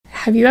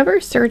Have you ever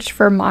searched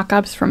for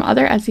mock-ups from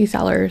other Etsy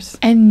sellers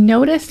and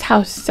noticed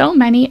how so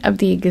many of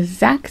the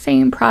exact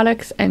same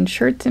products and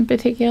shirts in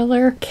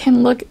particular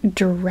can look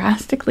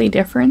drastically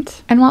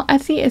different? And while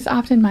Etsy is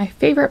often my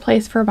favorite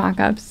place for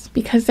mock-ups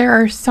because there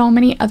are so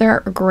many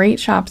other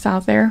great shops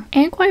out there,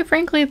 and quite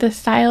frankly the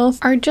styles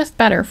are just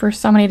better for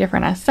so many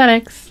different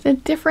aesthetics, the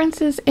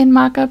differences in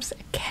mock-ups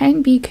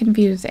can be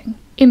confusing.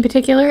 In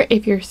particular,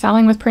 if you're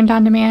selling with print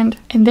on demand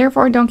and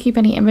therefore don't keep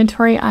any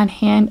inventory on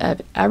hand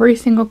of every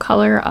single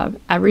color of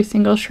every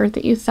single shirt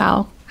that you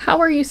sell, how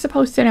are you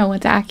supposed to know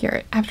what's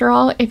accurate? After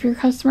all, if your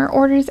customer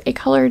orders a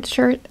colored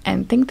shirt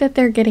and think that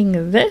they're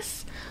getting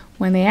this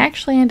when they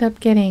actually end up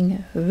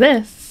getting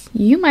this,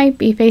 you might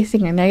be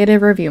facing a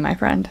negative review, my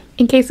friend.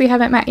 In case we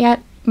haven't met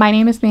yet, my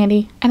name is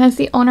Mandy, and as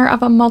the owner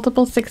of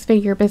multiple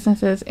six-figure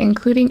businesses,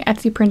 including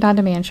Etsy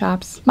print-on-demand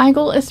shops, my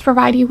goal is to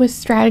provide you with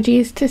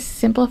strategies to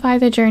simplify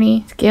the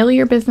journey, scale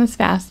your business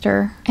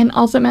faster, and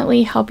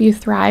ultimately help you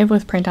thrive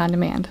with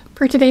print-on-demand.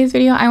 For today's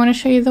video, I want to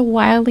show you the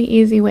wildly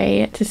easy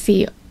way to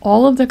see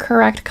all of the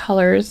correct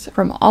colors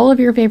from all of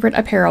your favorite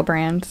apparel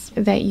brands,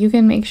 that you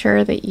can make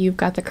sure that you've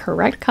got the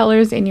correct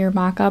colors in your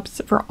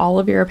mock-ups for all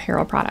of your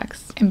apparel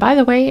products. And by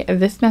the way,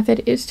 this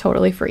method is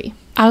totally free.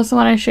 I also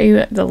want to show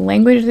you the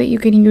language that you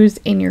can use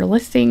in your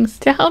listings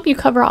to help you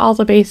cover all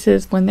the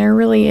bases when there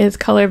really is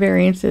color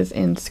variances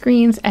in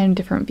screens and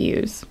different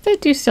views that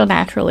do still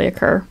naturally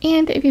occur.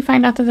 And if you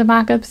find out that the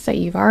mock-ups that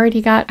you've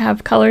already got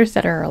have colors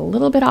that are a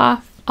little bit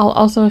off, I'll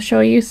also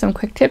show you some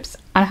quick tips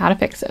on how to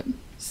fix it.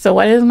 So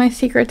what is my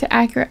secret to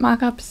accurate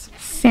mock-ups?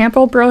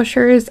 Sample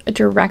brochures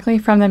directly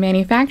from the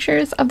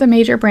manufacturers of the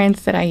major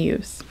brands that I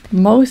use.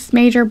 Most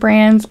major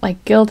brands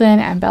like Gildan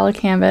and Bella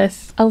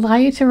Canvas allow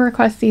you to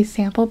request these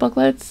sample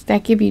booklets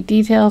that give you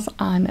details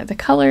on the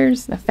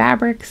colors, the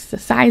fabrics, the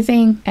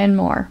sizing, and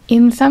more.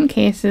 In some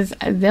cases,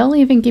 they'll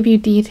even give you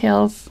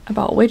details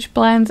about which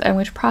blends and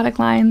which product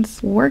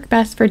lines work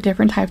best for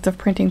different types of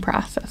printing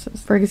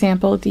processes. For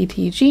example,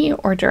 DTG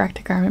or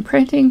direct-to-garment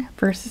printing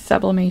versus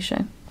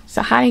sublimation.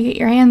 So how do you get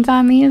your hands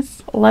on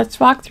these? Let's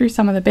walk through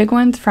some of the big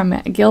ones from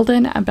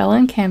Gildan,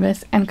 Bella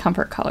Canvas, and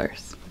Comfort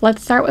Colors.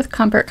 Let's start with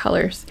Comfort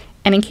Colors.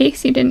 And in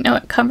case you didn't know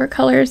it, Comfort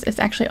Colors is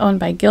actually owned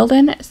by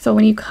Gildan. So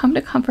when you come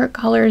to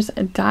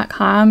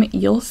comfortcolors.com,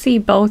 you'll see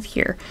both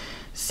here.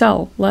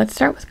 So let's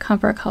start with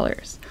Comfort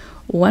Colors.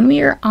 When we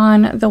are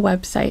on the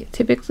website,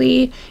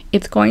 typically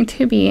it's going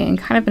to be in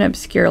kind of an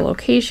obscure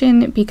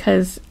location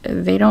because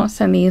they don't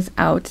send these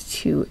out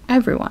to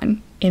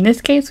everyone. In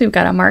this case, we've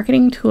got a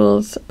marketing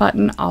tools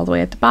button all the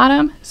way at the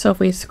bottom. So if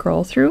we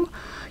scroll through,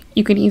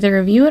 you can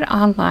either view it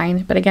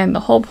online, but again, the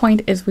whole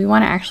point is we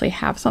want to actually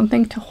have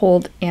something to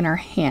hold in our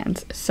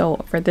hands. So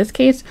for this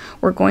case,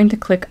 we're going to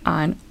click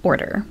on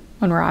order.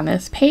 When we're on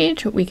this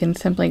page, we can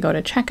simply go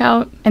to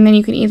checkout, and then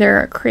you can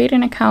either create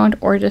an account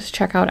or just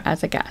check out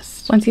as a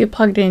guest. Once you've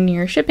plugged in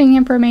your shipping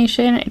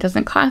information, it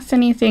doesn't cost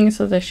anything,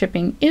 so the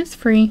shipping is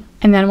free.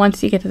 And then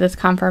once you get to this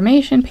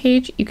confirmation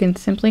page, you can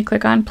simply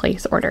click on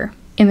place order.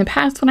 In the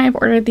past, when I've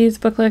ordered these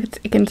booklets,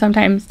 it can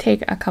sometimes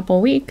take a couple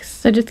weeks,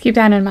 so just keep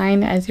that in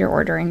mind as you're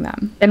ordering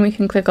them. Then we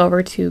can click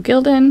over to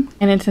Gildan,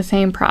 and it's the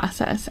same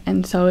process.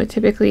 And so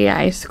typically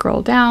I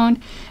scroll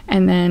down,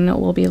 and then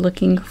we'll be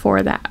looking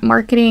for that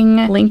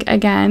marketing link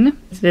again.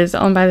 It is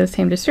owned by the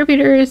same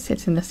distributors,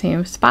 it's in the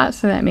same spot,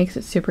 so that makes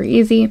it super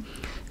easy.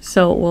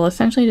 So we'll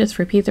essentially just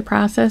repeat the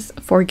process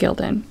for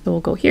Gildan. So we'll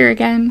go here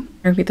again,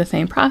 repeat the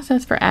same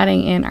process for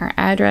adding in our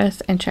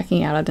address and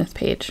checking out on this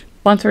page.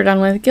 Once we're done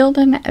with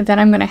Gildan, then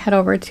I'm going to head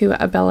over to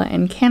Bella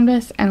and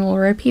Canvas and we'll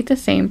repeat the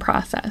same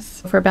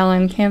process. For Bella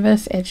and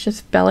Canvas, it's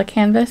just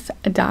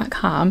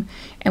bellacanvas.com,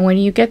 and when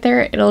you get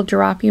there, it'll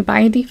drop you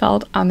by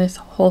default on this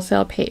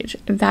wholesale page.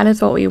 That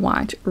is what we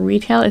want.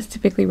 Retail is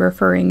typically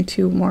referring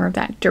to more of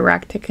that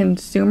direct to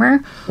consumer,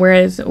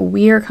 whereas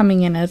we are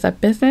coming in as a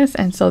business,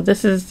 and so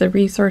this is the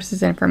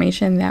resources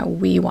information that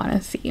we want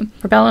to see.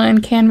 For Bella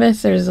and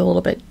Canvas, there's a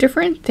little bit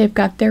different. They've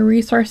got their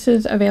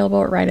resources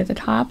available right at the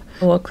top.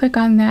 We'll click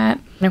on that.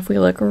 And if we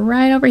look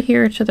right over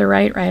here to the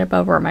right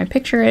above where my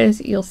picture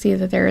is, you'll see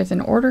that there is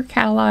an order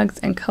catalogs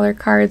and color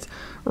cards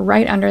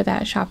right under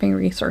that shopping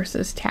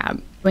resources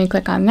tab. When you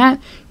click on that,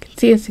 you can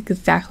see it's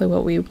exactly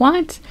what we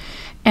want.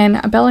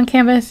 And Bella and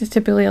Canvas is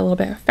typically a little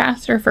bit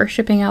faster for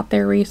shipping out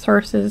their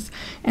resources.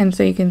 And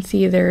so you can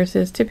see theirs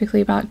is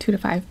typically about 2 to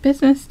 5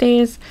 business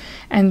days.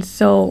 And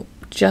so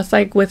just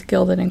like with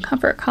Gildan and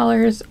Comfort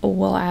Colors,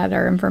 we'll add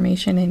our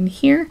information in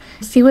here.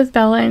 See with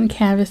Bella and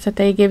Canvas that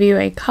they give you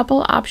a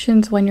couple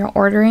options when you're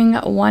ordering.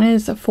 One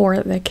is for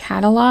the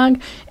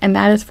catalog, and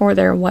that is for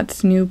their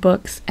What's New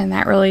books, and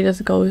that really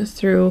just goes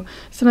through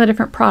some of the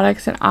different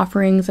products and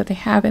offerings that they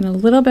have in a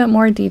little bit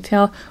more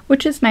detail,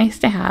 which is nice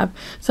to have,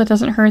 so it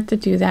doesn't hurt to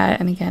do that.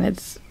 And again,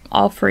 it's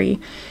all free.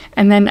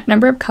 And then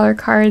number of color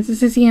cards,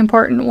 this is the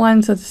important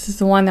one. So this is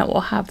the one that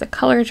will have the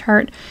color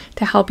chart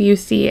to help you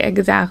see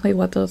exactly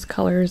what those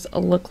colors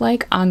look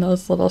like on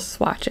those little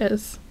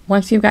swatches.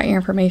 Once you've got your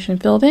information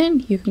filled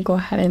in, you can go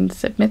ahead and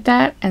submit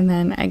that, and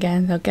then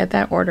again, they'll get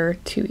that order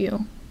to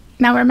you.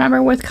 Now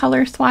remember, with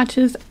color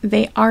swatches,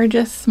 they are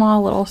just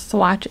small little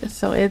swatches,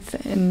 so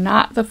it's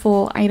not the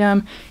full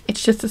item.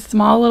 It's just a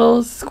small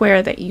little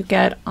square that you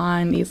get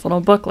on these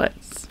little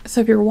booklets. So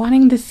if you're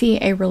wanting to see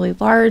a really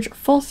large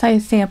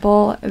full-size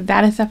sample,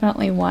 that is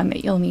definitely one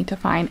that you'll need to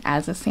find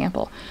as a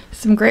sample.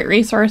 Some great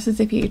resources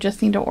if you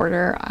just need to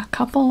order a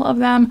couple of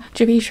them.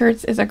 Jiffy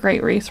Shirts is a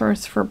great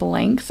resource for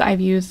blanks.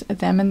 I've used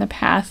them in the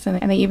past,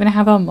 and they even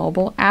have a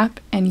mobile app,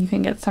 and you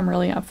can get some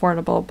really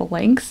affordable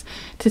blanks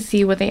to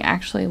see what they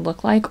actually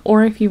look like,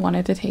 or if you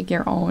wanted to take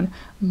your own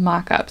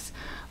mock-ups.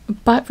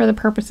 But for the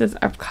purposes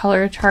of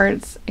color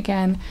charts,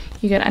 again,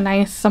 you get a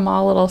nice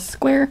small little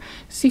square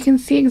so you can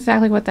see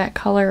exactly what that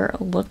color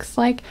looks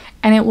like,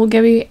 and it will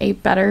give you a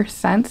better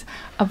sense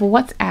of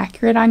what's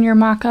accurate on your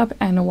mock-up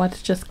and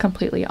what's just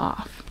completely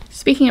off.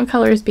 Speaking of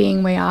colors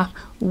being way off,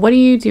 what do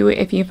you do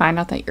if you find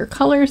out that your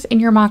colors in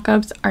your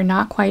mockups are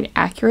not quite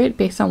accurate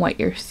based on what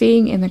you're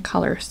seeing in the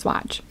color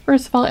swatch?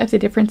 First of all, if the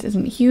difference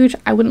isn't huge,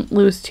 I wouldn't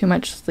lose too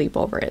much sleep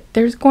over it.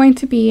 There's going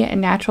to be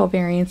natural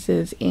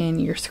variances in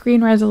your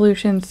screen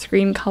resolution,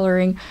 screen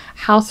coloring,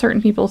 how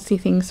certain people see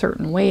things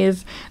certain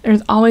ways.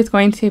 There's always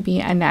going to be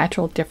a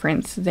natural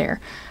difference there.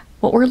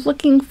 What we're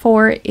looking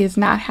for is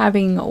not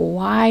having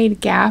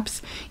wide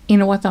gaps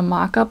in what the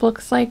mock-up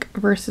looks like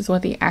versus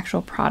what the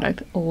actual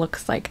product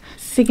looks like.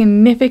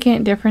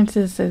 Significant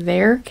differences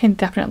there can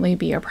definitely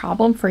be a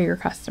problem for your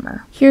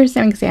customer. Here's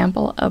an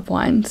example of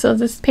one. So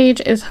this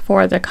page is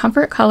for the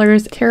Comfort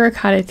Colors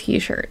terracotta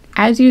t-shirt.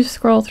 As you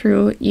scroll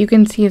through, you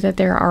can see that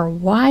there are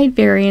wide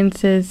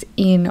variances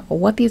in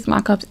what these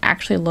mock-ups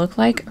actually look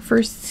like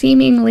for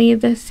seemingly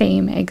the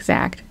same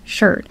exact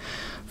shirt.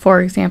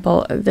 For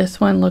example, this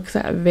one looks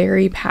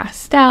very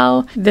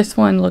pastel. This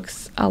one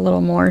looks a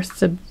little more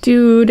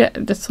subdued.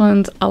 This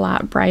one's a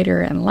lot brighter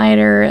and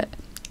lighter.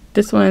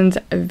 This one's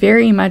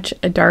very much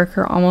a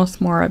darker, almost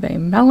more of a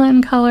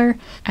melon color.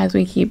 As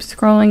we keep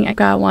scrolling, I've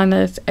got one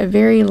that's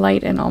very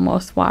light and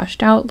almost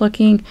washed out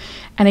looking.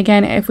 And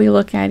again, if we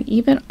look at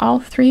even all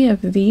three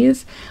of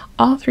these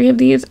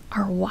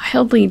are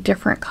wildly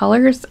different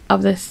colors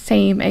of the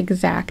same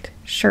exact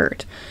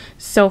shirt.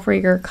 So for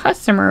your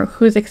customer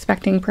who's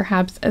expecting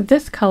perhaps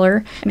this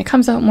color and it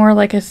comes out more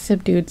like a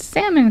subdued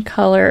salmon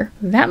color,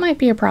 that might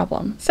be a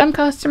problem. Some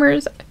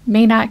customers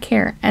may not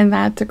care, and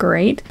that's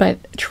great, but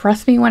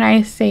trust me when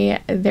I say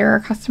there are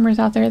customers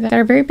out there that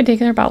are very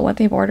particular about what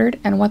they've ordered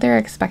and what they're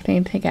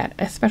expecting to get,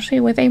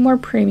 especially with a more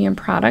premium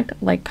product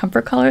like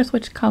Comfort Colors,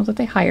 which comes with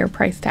a higher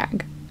price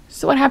tag.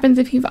 So what happens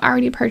if you've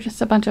already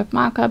purchased a bunch of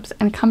mock-ups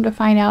and come to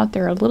find out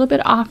they're a little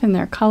bit off in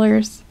their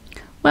colors?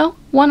 Well,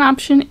 one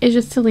option is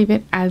just to leave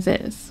it as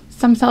is.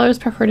 Some sellers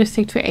prefer to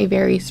stick to a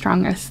very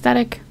strong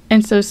aesthetic,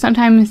 and so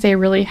sometimes they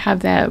really have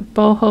that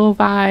boho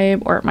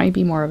vibe, or it might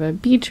be more of a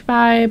beach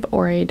vibe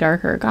or a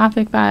darker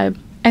gothic vibe,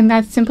 and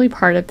that's simply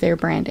part of their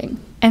branding.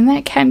 And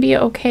that can be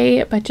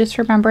okay, but just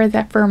remember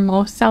that for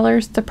most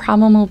sellers, the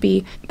problem will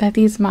be that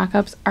these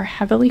mock-ups are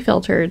heavily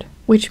filtered,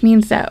 which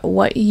means that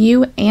what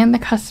you and the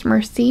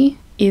customer see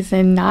is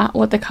not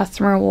what the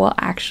customer will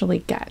actually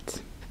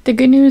get. The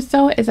good news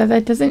though is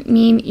that doesn't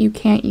mean you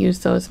can't use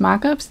those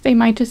mock-ups. They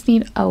might just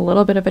need a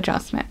little bit of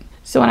adjustment.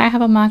 So when I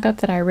have a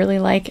mock-up that I really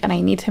like and I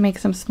need to make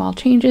some small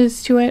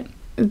changes to it,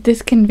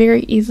 this can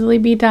very easily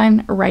be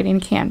done right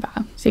in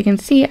Canva. So you can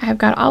see I've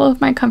got all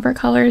of my Comfort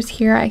Colors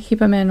here. I keep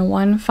them in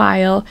one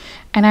file,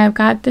 and I've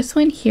got this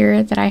one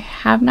here that I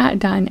have not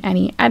done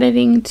any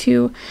editing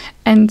to.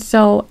 And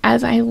so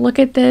as I look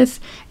at this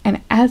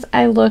and as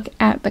I look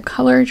at the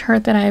color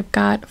chart that I've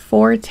got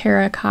for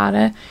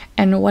terracotta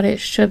and what it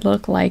should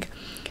look like,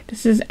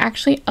 this is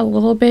actually a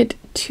little bit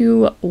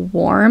too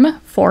warm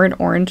for an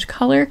orange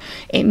color.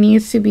 It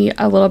needs to be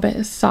a little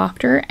bit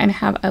softer and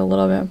have a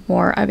little bit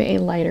more of a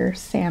lighter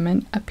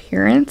salmon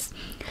appearance.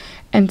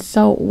 And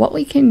so what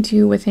we can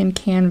do within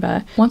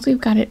Canva, once we've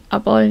got it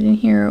uploaded in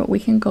here, we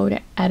can go to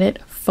edit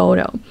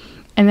photo.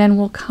 And then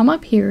we'll come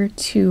up here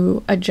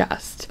to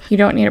adjust. You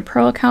don't need a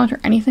pro account or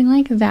anything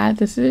like that.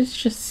 This is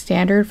just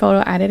standard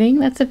photo editing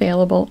that's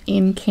available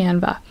in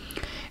Canva.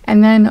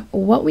 And then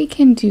what we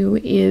can do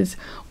is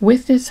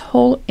with this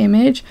whole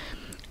image,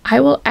 I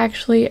will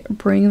actually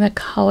bring the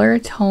color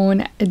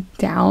tone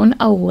down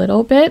a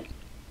little bit.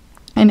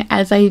 And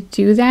as I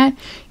do that,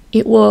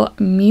 it will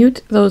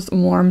mute those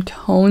warm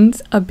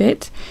tones a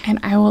bit, and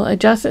I will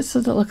adjust it so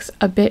that it looks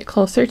a bit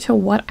closer to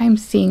what I'm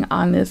seeing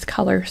on this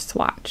color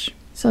swatch.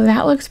 So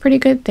that looks pretty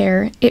good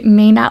there. It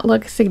may not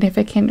look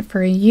significant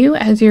for you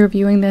as you're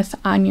viewing this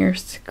on your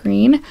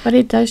screen, but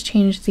it does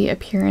change the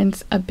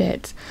appearance a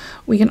bit.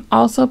 We can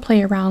also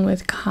play around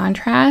with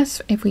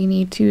contrast if we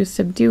need to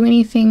subdue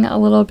anything a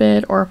little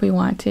bit or if we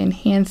want to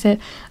enhance it.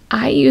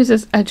 I use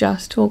this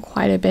adjust tool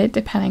quite a bit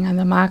depending on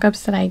the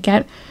mockups that I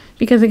get,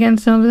 because again,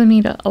 some of them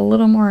need a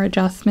little more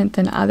adjustment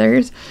than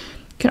others.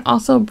 You can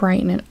also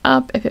brighten it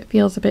up if it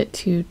feels a bit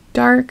too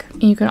dark.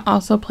 And you can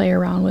also play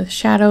around with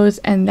shadows,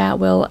 and that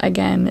will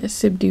again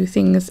subdue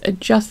things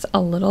just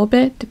a little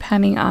bit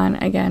depending on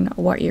again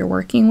what you're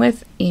working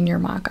with in your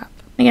mockup.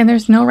 Again,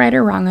 there's no right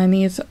or wrong on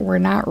these. We're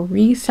not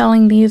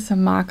reselling these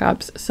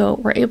mock-ups, so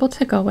we're able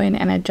to go in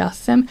and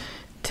adjust them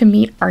to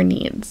meet our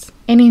needs.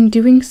 And in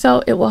doing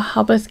so, it will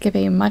help us give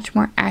a much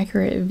more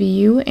accurate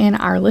view in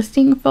our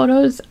listing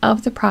photos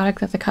of the product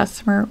that the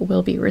customer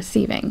will be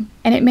receiving.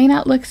 And it may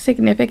not look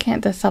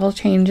significant, the subtle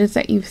changes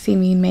that you've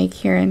seen me make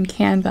here in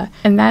Canva,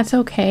 and that's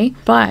okay,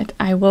 but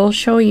I will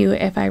show you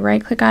if I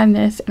right click on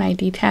this and I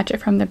detach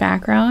it from the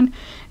background,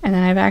 and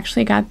then I've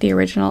actually got the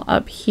original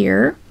up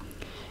here,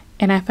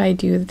 and if I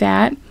do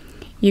that,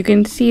 you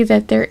can see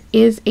that there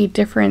is a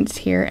difference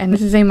here, and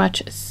this is a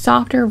much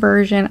softer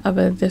version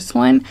of this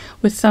one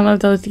with some of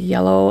those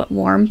yellow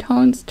warm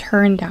tones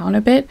turned down a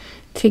bit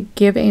to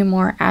give a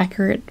more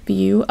accurate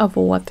view of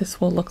what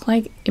this will look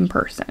like in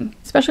person.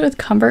 Especially with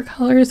comfort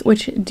colors,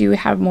 which do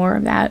have more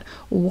of that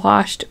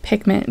washed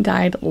pigment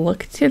dyed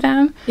look to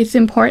them, it's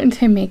important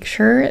to make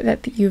sure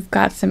that you've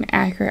got some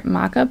accurate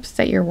mock-ups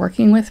that you're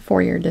working with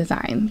for your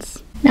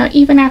designs. Now,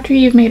 even after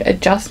you've made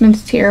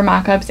adjustments to your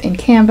mockups in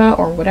Canva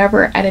or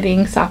whatever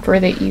editing software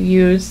that you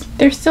use,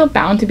 there's still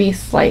bound to be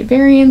slight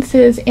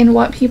variances in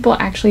what people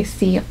actually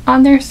see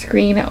on their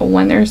screen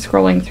when they're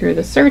scrolling through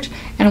the search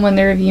and when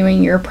they're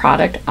viewing your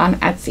product on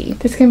Etsy.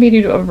 This can be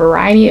due to a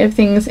variety of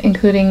things,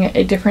 including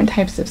different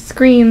types of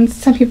screens.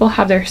 Some people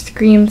have their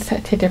screens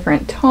set to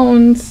different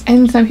tones,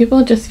 and some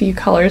people just view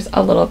colors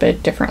a little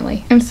bit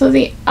differently. And so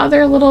the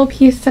other little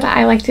piece that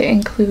I like to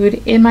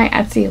include in my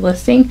Etsy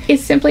listing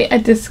is simply a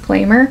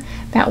disclaimer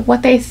that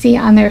what they see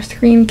on their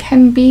screen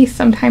can be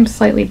sometimes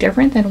slightly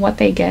different than what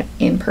they get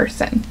in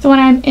person. So when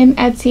I'm in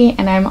Etsy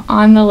and I'm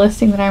on the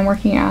listing that I'm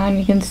working on,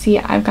 you can see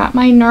I've got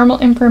my normal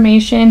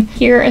information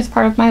here as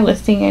part of my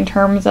listing in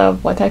terms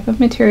of what type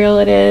of material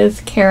it is,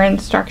 care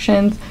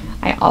instructions.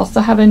 I also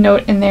have a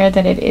note in there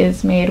that it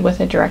is made with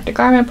a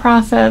direct-to-garment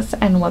process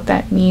and what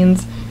that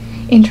means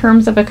in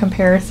terms of a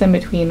comparison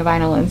between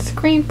vinyl and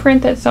screen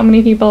print that so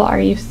many people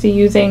are used to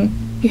using.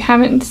 If you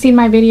haven't seen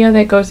my video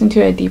that goes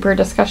into a deeper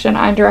discussion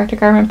on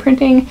direct-to-garment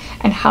printing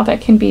and how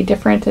that can be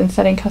different in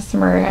setting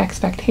customer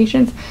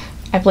expectations,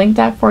 I've linked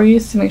that for you,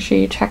 so make sure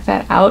you check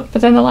that out.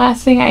 But then the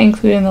last thing I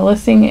include in the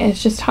listing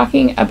is just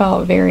talking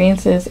about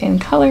variances in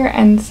color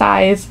and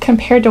size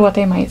compared to what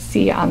they might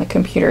see on the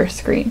computer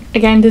screen.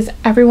 Again, does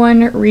everyone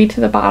read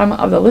to the bottom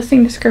of the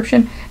listing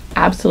description?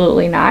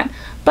 Absolutely not.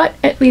 But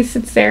at least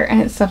it's there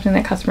and it's something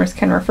that customers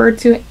can refer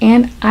to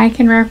and I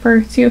can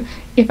refer to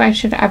if I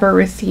should ever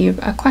receive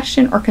a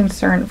question or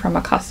concern from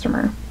a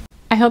customer.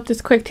 I hope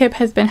this quick tip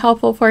has been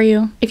helpful for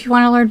you. If you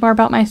want to learn more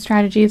about my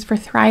strategies for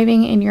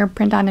thriving in your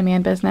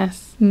print-on-demand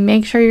business,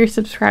 make sure you're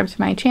subscribed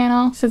to my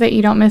channel so that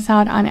you don't miss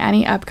out on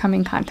any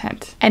upcoming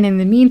content. And in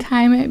the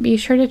meantime, be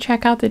sure to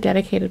check out the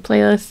dedicated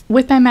playlist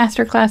with my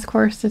masterclass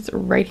course that's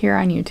right here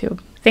on YouTube.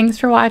 Thanks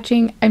for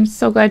watching. I'm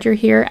so glad you're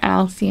here, and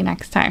I'll see you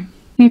next time.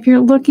 And if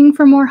you're looking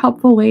for more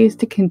helpful ways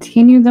to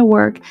continue the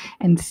work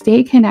and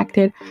stay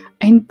connected,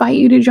 I invite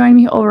you to join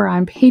me over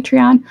on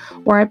Patreon,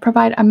 where I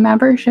provide a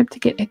membership to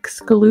get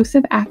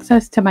exclusive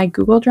access to my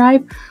Google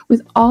Drive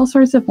with all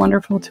sorts of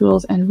wonderful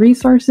tools and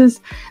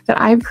resources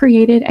that I've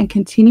created and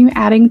continue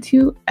adding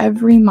to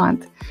every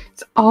month.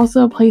 It's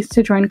also a place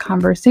to join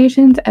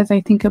conversations as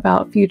I think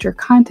about future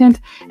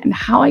content and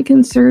how I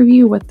can serve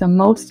you with the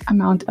most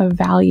amount of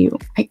value.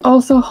 I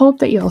also hope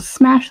that you'll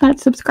smash that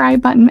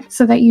subscribe button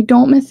so that you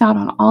don't miss out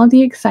on all of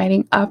the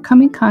exciting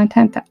upcoming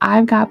content that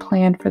I've got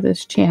planned for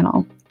this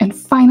channel. And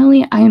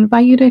finally, I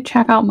invite you to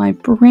check out my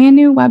brand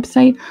new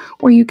website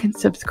where you can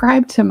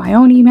subscribe to my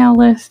own email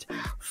list,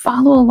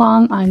 follow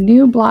along on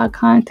new blog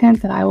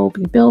content that I will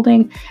be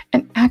building,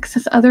 and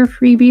access other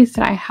freebies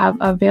that I have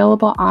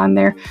available on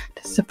there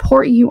to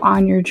support you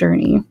on your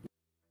journey.